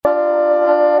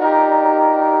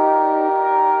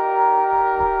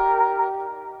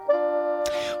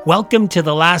Welcome to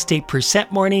the Last 8%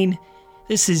 Morning.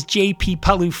 This is JP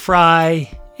Palu Fry.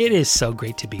 It is so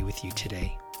great to be with you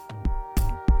today.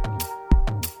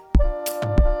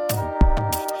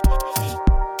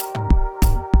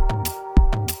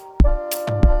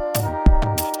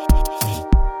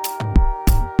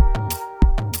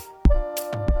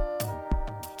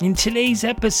 In today's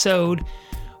episode,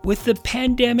 with the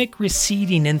pandemic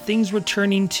receding and things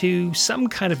returning to some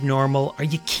kind of normal, are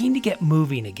you keen to get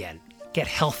moving again? Get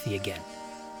healthy again?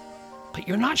 But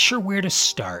you're not sure where to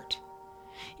start.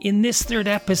 In this third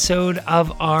episode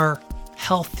of our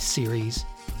health series,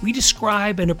 we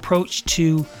describe an approach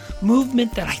to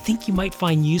movement that I think you might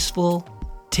find useful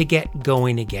to get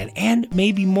going again, and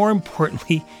maybe more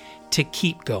importantly, to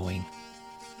keep going.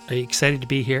 Are you excited to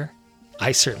be here?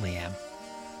 I certainly am.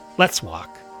 Let's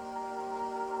walk.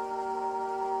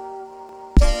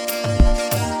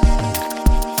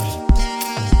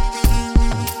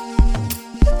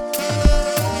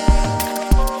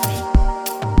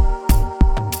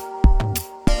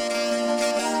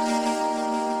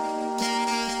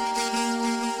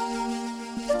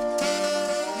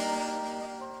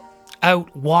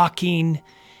 Out walking,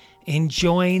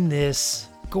 enjoying this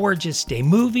gorgeous day,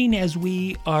 moving as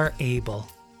we are able.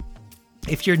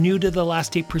 If you're new to the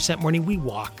Last 8% Morning, we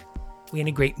walk. We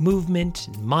integrate movement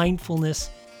and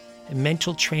mindfulness and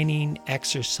mental training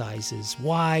exercises.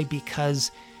 Why?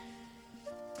 Because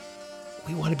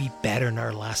we want to be better in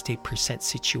our last 8%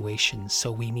 situations,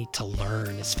 so we need to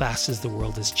learn as fast as the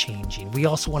world is changing. We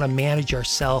also want to manage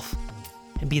ourselves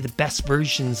and be the best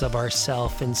versions of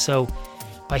ourselves. And so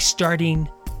by starting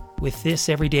with this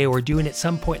every day or doing it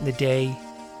some point in the day,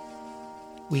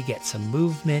 we get some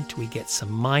movement, we get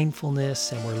some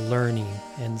mindfulness, and we're learning.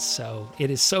 And so it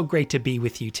is so great to be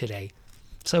with you today.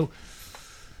 So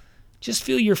just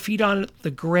feel your feet on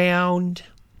the ground.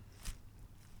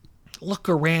 Look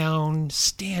around,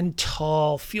 stand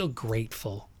tall, feel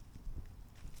grateful.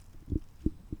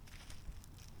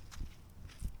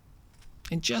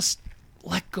 And just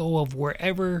let go of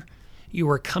wherever you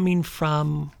were coming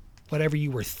from, whatever you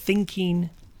were thinking,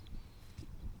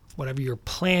 whatever you're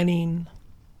planning.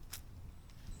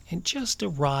 And just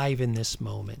arrive in this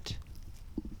moment.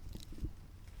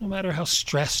 No matter how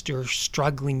stressed or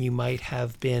struggling you might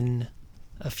have been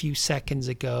a few seconds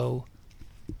ago,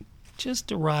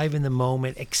 just arrive in the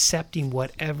moment, accepting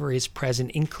whatever is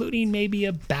present, including maybe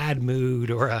a bad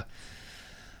mood or a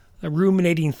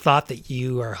ruminating thought that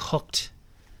you are hooked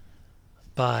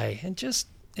by. And just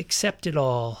accept it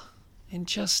all and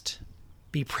just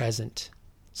be present,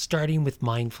 starting with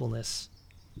mindfulness.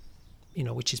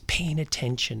 Which is paying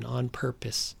attention on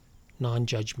purpose,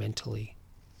 non-judgmentally.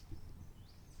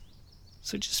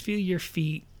 So just feel your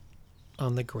feet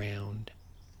on the ground.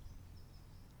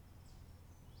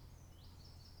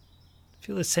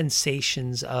 Feel the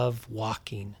sensations of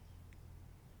walking.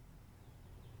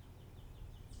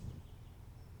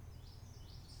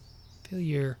 Feel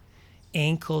your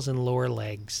ankles and lower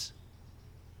legs.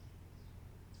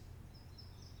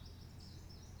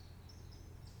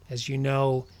 As you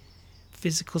know,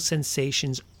 physical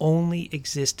sensations only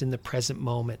exist in the present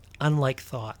moment, unlike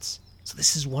thoughts. So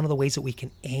this is one of the ways that we can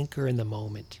anchor in the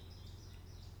moment.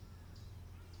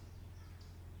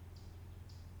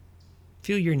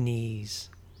 Feel your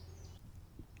knees.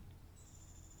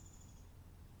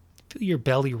 Feel your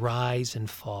belly rise and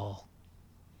fall.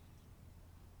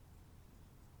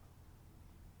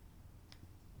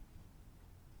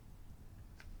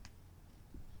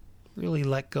 Really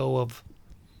let go of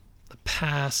the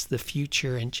past, the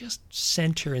future, and just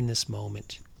center in this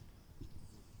moment.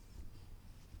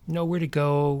 Nowhere to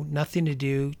go, nothing to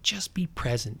do, just be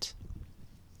present.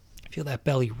 Feel that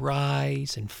belly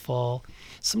rise and fall.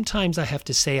 Sometimes I have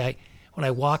to say, when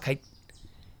I walk,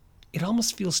 it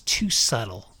almost feels too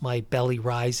subtle, my belly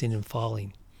rising and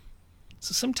falling.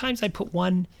 So sometimes I put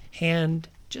one hand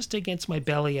just against my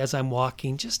belly as I'm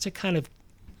walking, just to kind of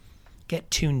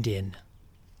get tuned in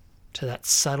to that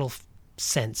subtle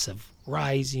sense of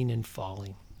rising and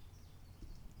falling.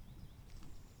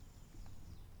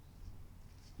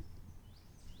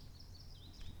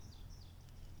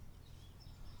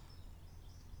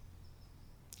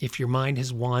 If your mind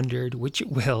has wandered, which it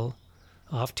will,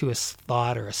 off to a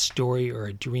thought or a story or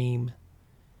a dream,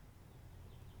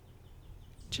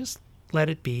 just let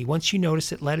it be. Once you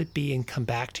notice it, let it be and come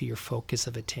back to your focus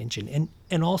of attention.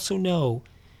 And also know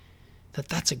that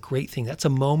that's a great thing. That's a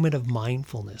moment of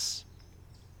mindfulness.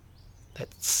 That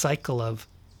cycle of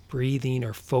breathing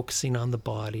or focusing on the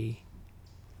body.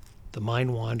 The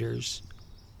mind wanders.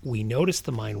 We notice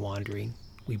the mind wandering.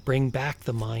 We bring back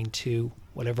the mind to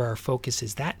whatever our focus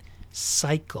is. That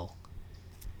cycle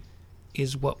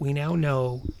is what we now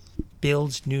know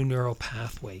builds new neural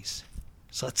pathways.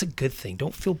 So that's a good thing.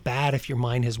 Don't feel bad if your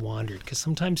mind has wandered, because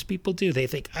sometimes people do. They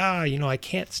think, I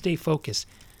can't stay focused.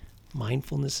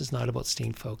 Mindfulness is not about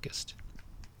staying focused.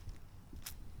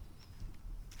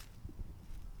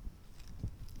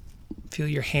 Feel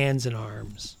your hands and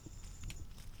arms.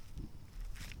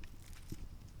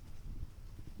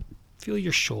 Feel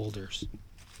your shoulders.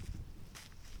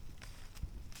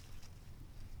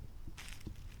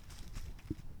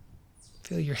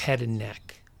 Feel your head and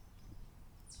neck.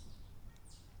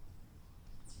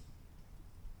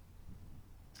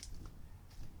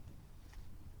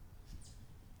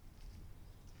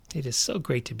 It is so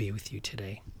great to be with you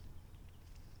today.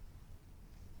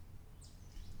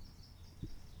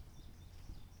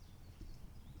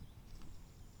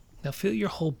 Now feel your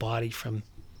whole body from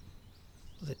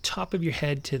the top of your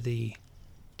head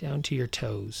down to your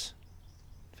toes.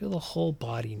 Feel the whole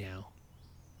body now.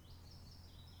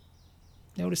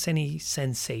 Notice any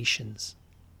sensations.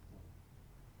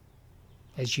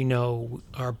 As you know,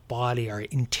 our body, our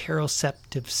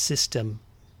interoceptive system,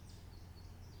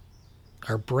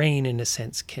 our brain, in a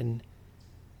sense, can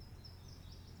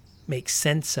make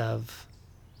sense of,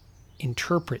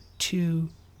 interpret two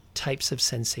types of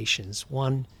sensations.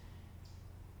 One,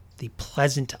 the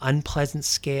pleasant to unpleasant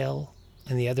scale,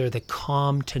 and the other, the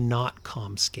calm to not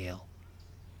calm scale.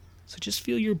 So just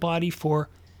feel your body for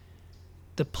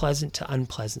the pleasant to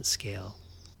unpleasant scale.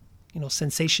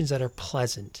 Sensations that are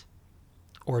pleasant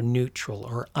or neutral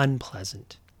or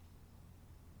unpleasant.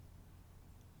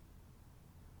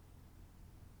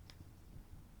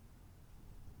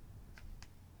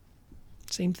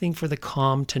 Same thing for the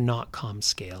calm to not calm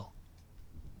scale.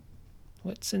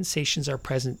 What sensations are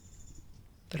present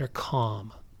that are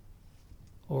calm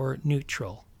or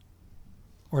neutral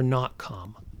or not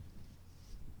calm?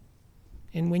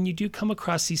 And when you do come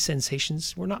across these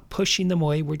sensations, we're not pushing them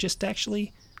away, we're just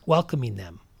actually welcoming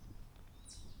them,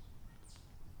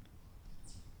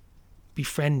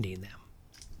 befriending them.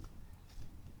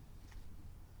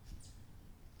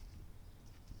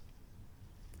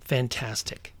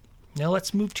 Fantastic. Now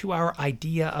let's move to our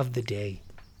idea of the day.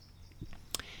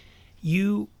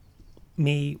 We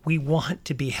want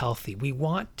to be healthy. We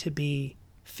want to be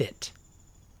fit.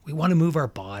 We want to move our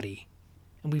body.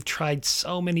 And we've tried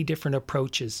so many different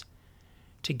approaches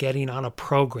to getting on a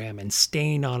program and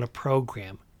staying on a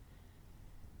program.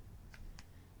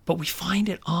 But we find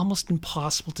it almost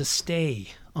impossible to stay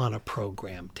on a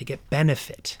program, to get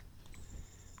benefit.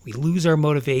 We lose our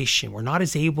motivation. We're not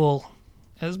as able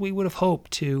as we would have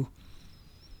hoped to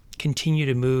continue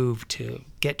to move, to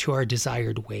get to our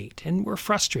desired weight. And we're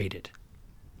frustrated.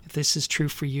 If this is true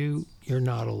for you, you're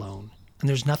not alone. And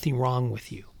there's nothing wrong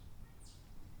with you.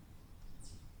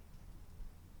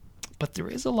 But there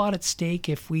is a lot at stake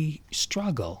if we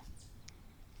struggle.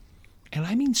 And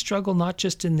I mean struggle not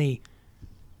just in the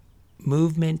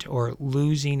movement or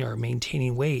losing or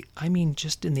maintaining weight. I mean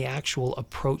just in the actual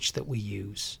approach that we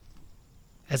use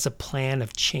as a plan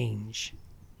of change.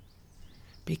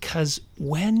 Because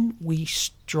when we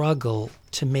struggle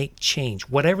to make change,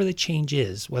 whatever the change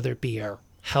is, whether it be our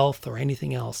health or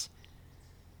anything else,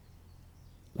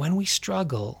 when we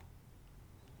struggle,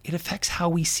 it affects how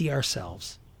we see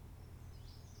ourselves.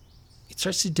 It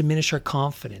starts to diminish our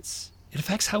confidence. It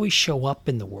affects how we show up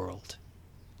in the world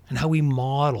and how we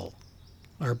model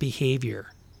our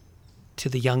behavior to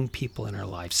the young people in our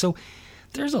lives. So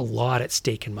there's a lot at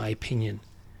stake, in my opinion,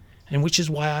 and which is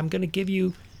why I'm going to give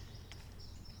you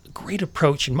a great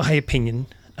approach, in my opinion,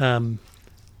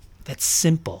 that's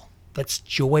simple, that's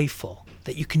joyful,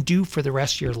 that you can do for the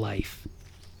rest of your life.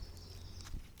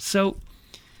 So,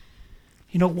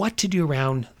 what to do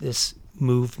around this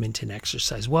movement and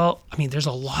exercise? Well, there's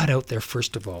a lot out there,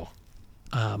 first of all.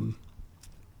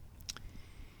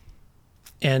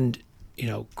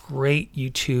 Great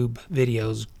YouTube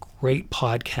videos, great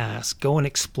podcasts. Go and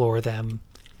explore them.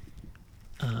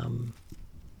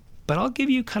 But I'll give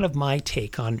you kind of my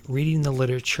take on reading the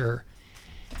literature,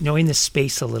 knowing the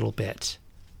space a little bit,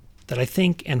 that I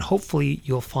think and hopefully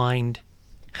you'll find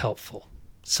helpful.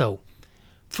 So,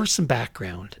 for some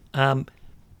background,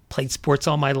 played sports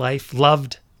all my life,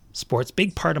 loved sports,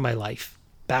 big part of my life.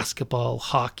 Basketball,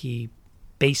 hockey,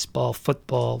 baseball,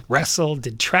 football, wrestled,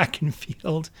 did track and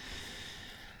field.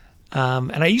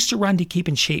 And I used to run to keep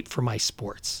in shape for my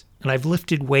sports. And I've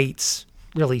lifted weights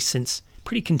really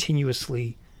pretty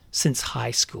continuously since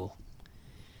high school,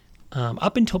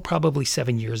 up until probably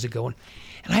 7 years ago. And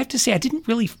I have to say, I didn't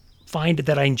really find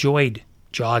that I enjoyed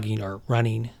jogging or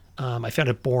running. I found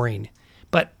it boring,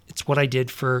 but it's what I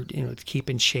did for, to keep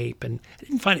in shape. And I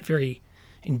didn't find it very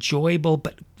enjoyable,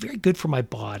 but very good for my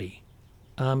body.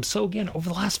 So again, over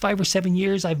the last 5 or 7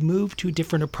 years, I've moved to a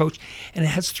different approach, and it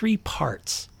has 3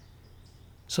 parts.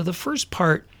 So the first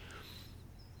part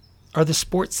are the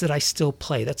sports that I still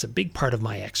play. That's a big part of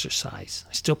my exercise.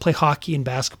 I still play hockey and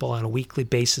basketball on a weekly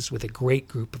basis with a great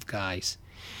group of guys.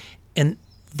 And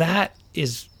that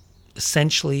is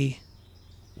essentially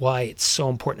why it's so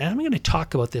important. And I'm going to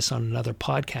talk about this on another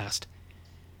podcast.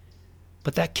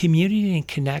 But that community and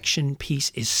connection piece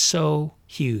is so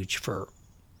huge for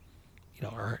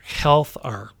our health,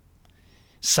 our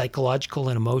psychological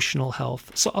and emotional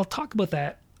health. So I'll talk about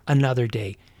that another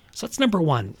day. So that's number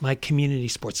 1, my community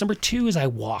sports. Number 2 is I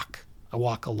walk. I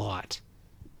walk a lot.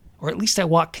 Or at least I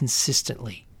walk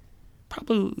consistently.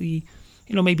 Probably,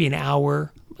 maybe an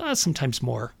hour, sometimes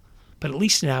more, but at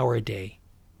least an hour a day.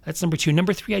 That's number 2.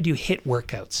 Number 3, I do HIIT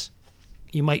workouts.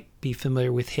 You might be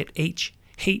familiar with HIIT,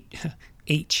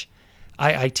 HIIT,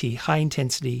 high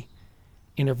intensity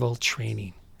interval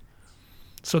training.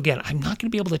 So again, I'm not going to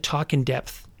be able to talk in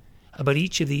depth about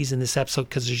each of these in this episode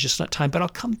because there's just not time, but I'll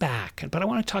come back. But I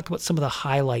want to talk about some of the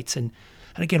highlights and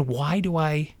again, why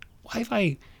have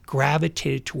I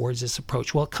gravitated towards this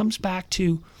approach? Well, it comes back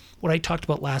to what I talked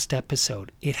about last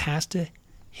episode. It has to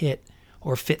hit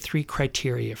or fit 3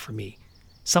 criteria for me.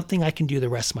 Something I can do the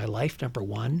rest of my life, number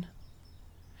 1.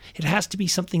 It has to be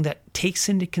something that takes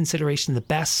into consideration the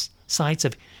best science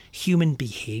of human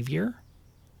behavior.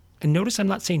 And notice I'm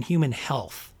not saying human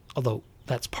health, although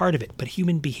that's part of it, but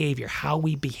human behavior, how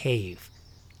we behave.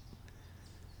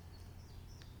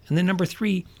 And then number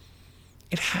 3,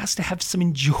 it has to have some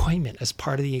enjoyment as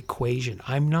part of the equation.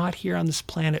 I'm not here on this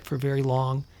planet for very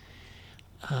long,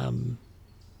 and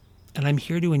I'm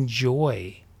here to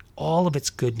enjoy all of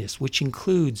its goodness, which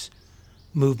includes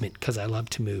movement, because I love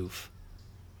to move.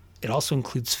 It also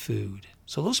includes food.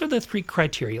 So those are the 3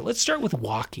 criteria. Let's start with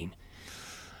walking.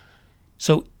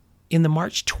 So in the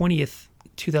March 20th,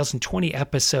 2020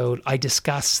 episode, I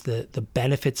discussed the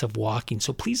benefits of walking.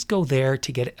 So please go there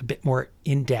to get a bit more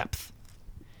in depth.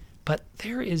 But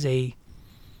there is a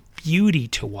beauty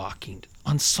to walking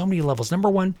on so many levels. Number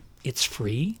 1, it's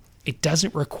free. It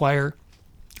doesn't require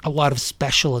a lot of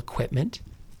special equipment.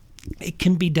 It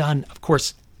can be done, of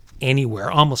course,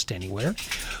 anywhere, almost anywhere.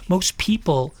 Most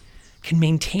people can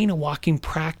maintain a walking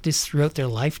practice throughout their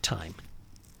lifetime.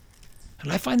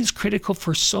 And I find this critical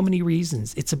for so many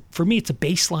reasons. For me, it's a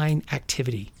baseline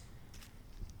activity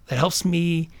that helps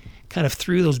me kind of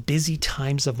through those busy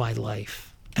times of my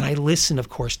life. And I listen, of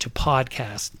course, to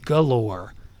podcasts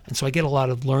galore. And so I get a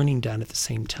lot of learning done at the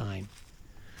same time.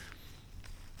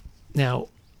 Now,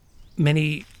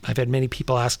 I've had many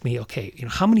people ask me, okay,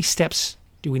 how many steps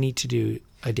do we need to do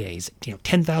a day? Is it,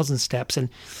 10,000 steps? And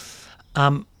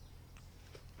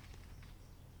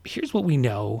here's what we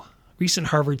know. Recent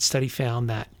Harvard study found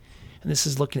that, and this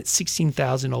is looking at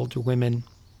 16,000 older women,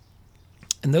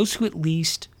 and those who at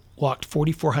least walked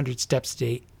 4,400 steps a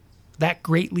day, that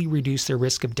greatly reduced their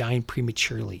risk of dying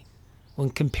prematurely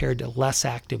when compared to less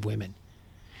active women.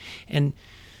 And,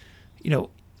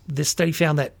 this study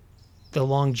found that the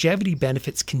longevity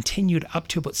benefits continued up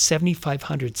to about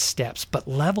 7,500 steps, but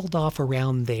leveled off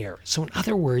around there. So in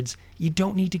other words, you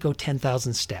don't need to go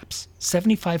 10,000 steps.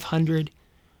 7,500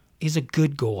 is a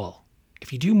good goal.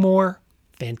 If you do more,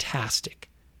 fantastic.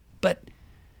 But,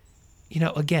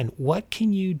 again, what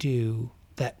can you do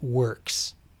that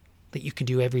works, that you can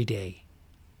do every day,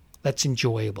 that's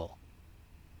enjoyable?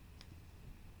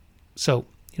 So,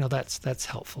 that's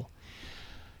helpful.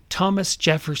 Thomas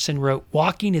Jefferson wrote,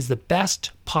 "Walking is the best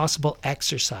possible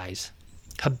exercise.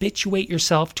 Habituate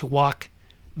yourself to walk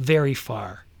very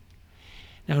far."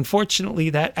 Now, unfortunately,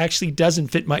 that actually doesn't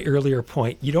fit my earlier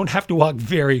point. You don't have to walk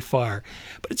very far,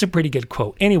 but it's a pretty good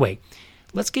quote. Anyway,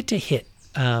 let's get to HIIT,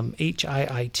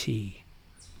 HIIT.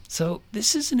 So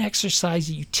this is an exercise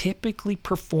that you typically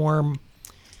perform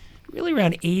really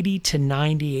around 80 to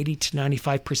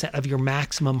 95% of your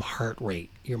maximum heart rate,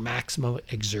 your maximum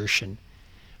exertion.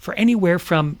 For anywhere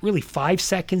from really 5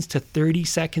 seconds to 30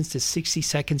 seconds to 60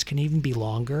 seconds, can even be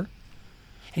longer.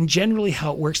 And generally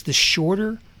how it works, the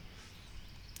shorter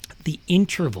the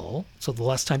interval, so the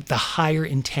less time, the higher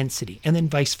intensity, and then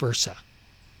vice versa.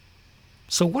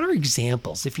 So what are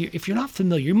examples? If you're not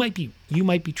familiar, you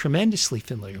might be tremendously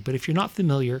familiar, but if you're not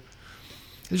familiar,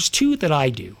 there's 2 that I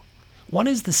do. One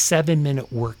is the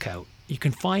 7-minute workout. You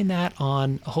can find that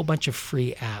on a whole bunch of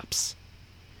free apps.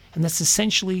 And that's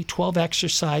essentially 12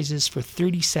 exercises for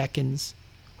 30 seconds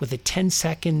with a 10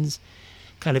 seconds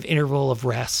kind of interval of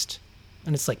rest.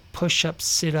 And it's like push-ups,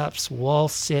 sit-ups, wall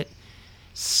sit,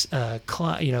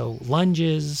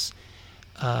 lunges,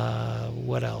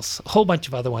 what else? A whole bunch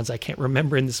of other ones I can't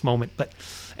remember in this moment.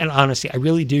 And honestly, I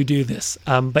really do this.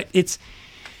 But it's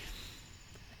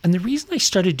And the reason I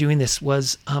started doing this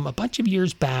was a bunch of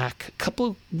years back, a couple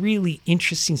of really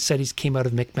interesting studies came out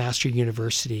of McMaster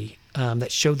University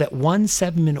that showed that 1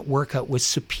 7-minute workout was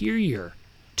superior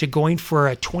to going for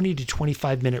a 20 to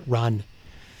 25-minute run.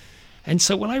 And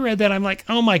so when I read that, I'm like,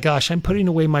 oh my gosh, I'm putting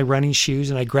away my running shoes,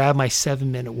 and I grab my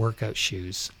 7-minute workout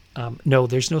shoes. No,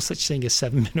 there's no such thing as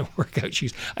 7-minute workout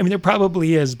shoes. I mean, there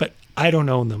probably is, but I don't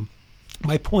own them.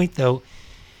 My point, though,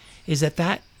 is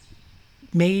that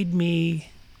made me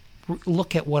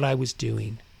look at what I was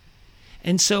doing.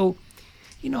 And so,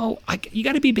 you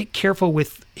got to be a bit careful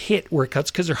with HIIT workouts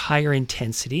because they're higher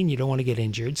intensity and you don't want to get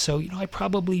injured. So, I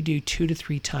probably do 2 to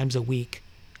 3 times a week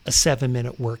a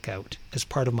 7-minute workout as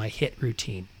part of my HIIT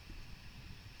routine.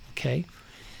 Okay?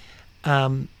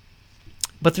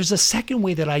 But there's a second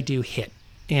way that I do HIIT,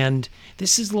 and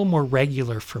this is a little more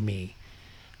regular for me.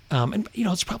 And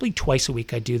it's probably twice a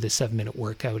week I do the 7-minute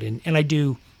workout, and I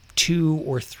do 2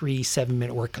 or 3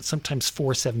 7-minute workouts, sometimes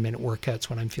 4 7-minute workouts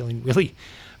when I'm feeling really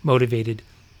motivated.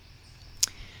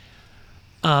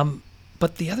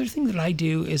 But the other thing that I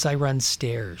do is I run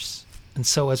stairs. And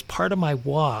so as part of my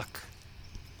walk,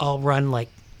 I'll run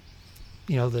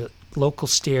the local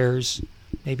stairs,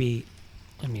 maybe,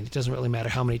 it doesn't really matter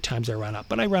how many times I run up,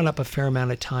 but I run up a fair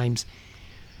amount of times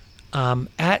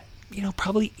at,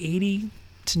 probably 80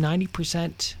 to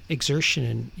 90%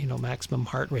 exertion and, maximum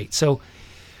heart rate. So,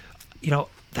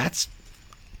 that's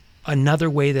another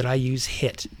way that I use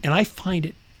HIIT, and I find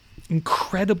it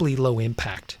incredibly low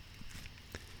impact.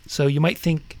 So you might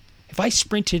think if I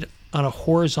sprinted on a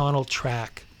horizontal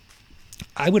track,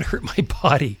 I would hurt my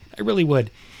body. I really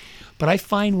would. But I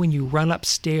find when you run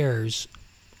upstairs,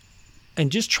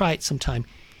 and just try it sometime,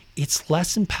 it's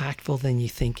less impactful than you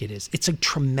think it is. It's a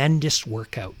tremendous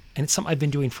workout, and it's something I've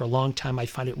been doing for a long time. I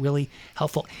find it really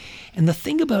helpful. And the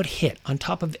thing about HIIT, on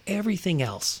top of everything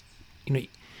else,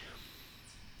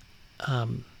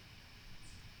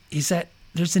 is that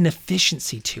there's an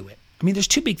efficiency to it. There's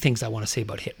 2 big things I want to say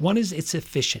about HIIT. One is it's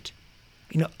efficient.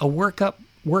 A workout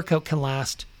can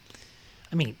last,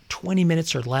 20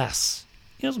 minutes or less.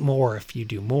 More if you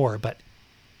do more,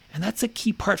 and that's a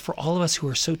key part for all of us who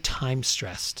are so time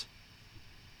stressed.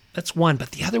 That's one.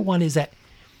 But the other one is that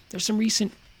there's some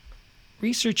recent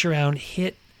research around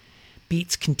HIIT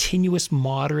beats continuous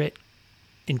moderate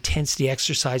intensity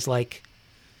exercise like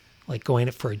going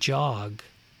it for a jog,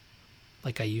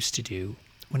 like I used to do,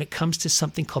 when it comes to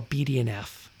something called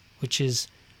BDNF, which is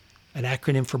an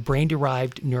acronym for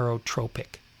brain-derived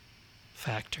neurotrophic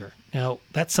factor. Now,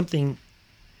 that's something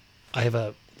I have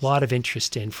a lot of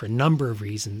interest in for a number of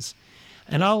reasons,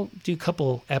 and I'll do a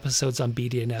couple episodes on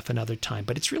BDNF another time,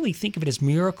 but it's really, think of it as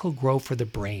Miracle-Gro for the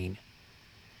brain.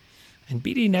 And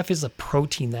BDNF is a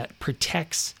protein that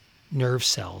protects nerve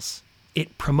cells.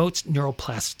 It promotes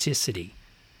neuroplasticity,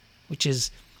 which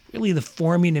is really the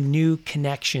forming of new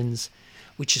connections,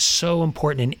 which is so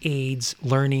important and aids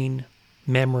learning,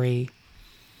 memory.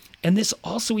 And this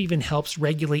also even helps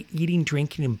regulate eating,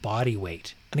 drinking, and body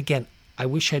weight. And again, I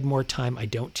wish I had more time. I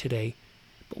don't today,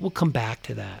 but we'll come back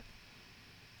to that.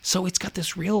 So it's got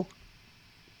this real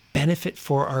benefit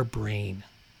for our brain.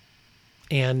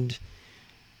 And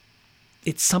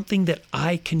it's something that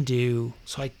I can do.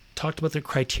 So I talked about the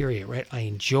criteria, right? I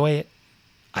enjoy it.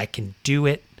 I can do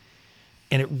it.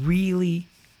 And it really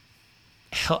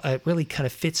kind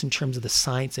of fits in terms of the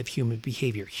science of human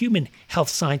behavior. Human health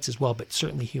science as well, but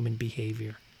certainly human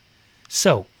behavior.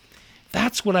 So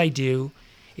that's what I do.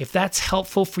 If that's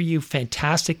helpful for you,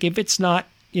 fantastic. If it's not,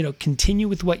 continue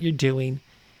with what you're doing.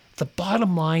 The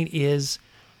bottom line is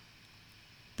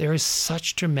there is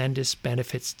such tremendous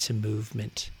benefits to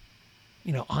movement,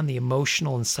 on the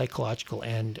emotional and psychological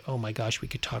end. Oh my gosh, we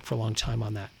could talk for a long time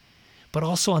on that. But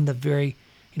also on the very,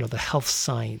 the health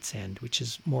science end, which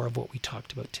is more of what we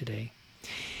talked about today.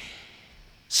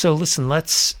 So listen,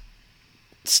 let's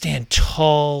stand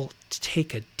tall,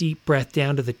 take a deep breath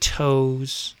down to the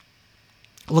toes.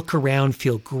 Look around,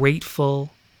 feel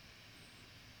grateful.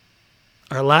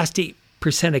 Our Last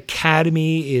 8%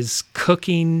 Academy is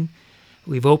cooking.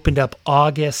 We've opened up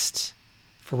August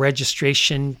for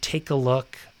registration. Take a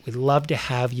look. We'd love to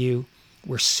have you.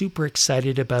 We're super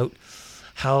excited about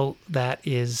how that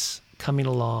is coming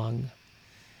along.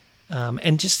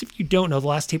 And just if you don't know, the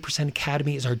Last 8%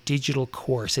 Academy is our digital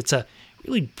course. It's a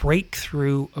really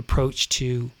breakthrough approach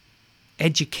to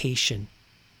education.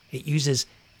 It uses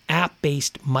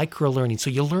app-based micro-learning. So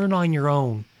you learn on your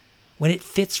own when it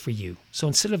fits for you. So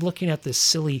instead of looking at this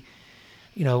silly,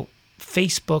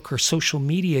 Facebook or social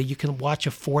media, you can watch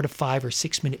a 4 to 5 or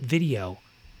 6 minute video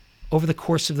over the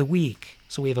course of the week.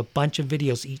 So we have a bunch of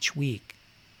videos each week.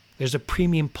 There's a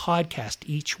premium podcast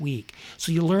each week.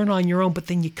 So you learn on your own, but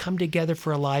then you come together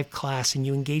for a live class and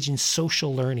you engage in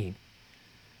social learning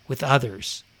with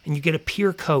others. And you get a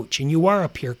peer coach, and you are a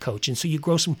peer coach. And so you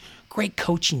grow some great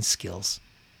coaching skills.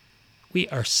 We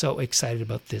are so excited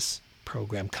about this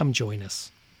program. Come join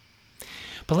us.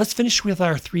 But let's finish with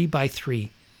our 3x3.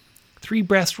 3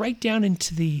 breaths right down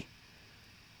into the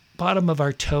bottom of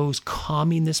our toes,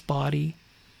 calming this body.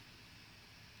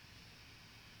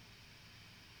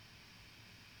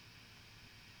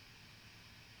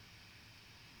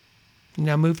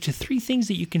 Now move to 3 things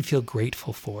that you can feel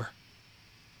grateful for.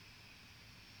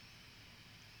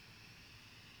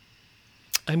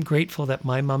 I'm grateful that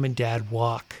my mom and dad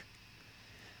walk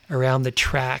around the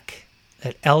track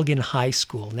at Elgin High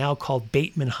School, now called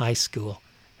Bateman High School.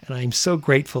 And I'm so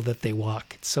grateful that they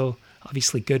walk. It's so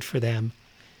obviously good for them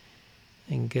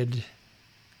and good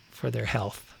for their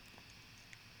health.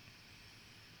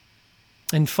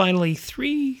 And finally,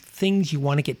 3 things you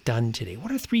want to get done today.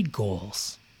 What are 3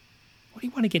 goals? What do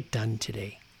you want to get done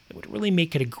today that would really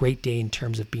make it a great day in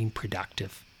terms of being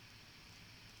productive?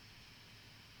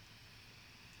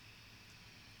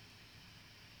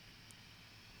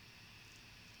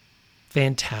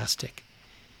 Fantastic.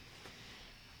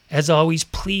 As always,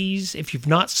 please, if you've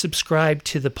not subscribed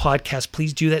to the podcast,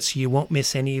 please do that so you won't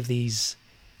miss any of these,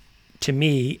 to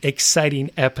me,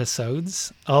 exciting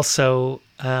episodes. Also,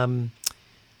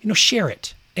 share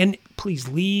it. And please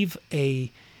leave a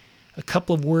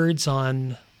couple of words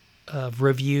on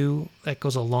review. That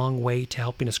goes a long way to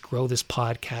helping us grow this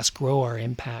podcast, grow our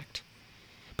impact.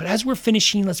 But as we're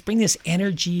finishing, let's bring this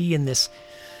energy and this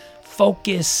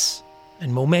focus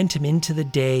and momentum into the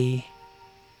day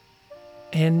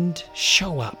and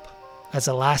show up as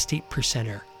a last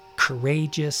 8%er,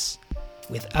 courageous,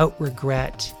 without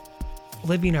regret,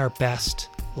 living our best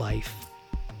life.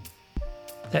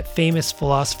 That famous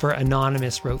philosopher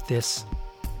Anonymous wrote this.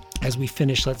 As we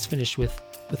finish, let's finish with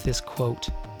this quote.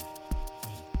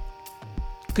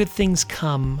 Good things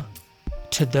come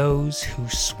to those who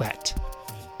sweat.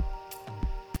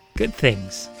 Good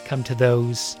things come to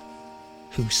those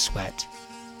who sweat.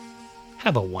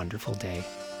 Have a wonderful day.